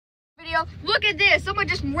video. Look at this. Someone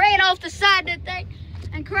just ran off the side of the thing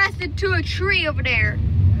and crashed into a tree over there.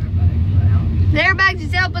 The airbag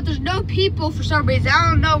is out, but there's no people for some reason. I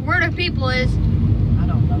don't know where the people is. I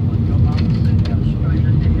don't know what's going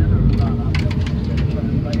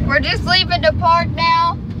on. We're just leaving the park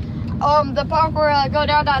now. The park where I go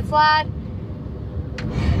down that slide.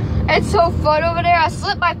 It's so fun over there. I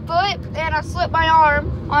slipped my foot and I slipped my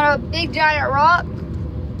arm on a big giant rock.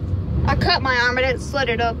 I cut my arm, I didn't slit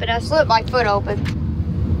it open. I slipped my foot open.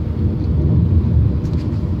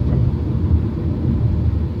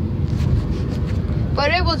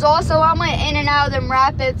 But it was also, I went in and out of them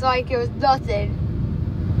rapids like it was nothing.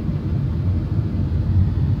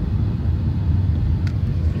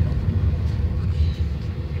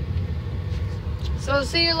 So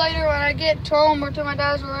see you later when I get to home or to my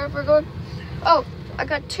dad's, wherever we're going. Oh, I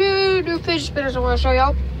got 2 new fidget spinners I want to show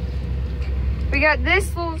y'all. We got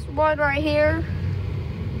this little one right here.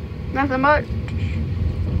 Nothing much.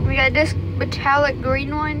 We got this metallic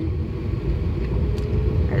green one.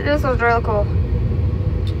 This one's really cool.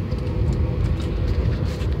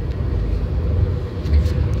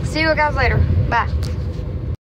 See you guys later. Bye.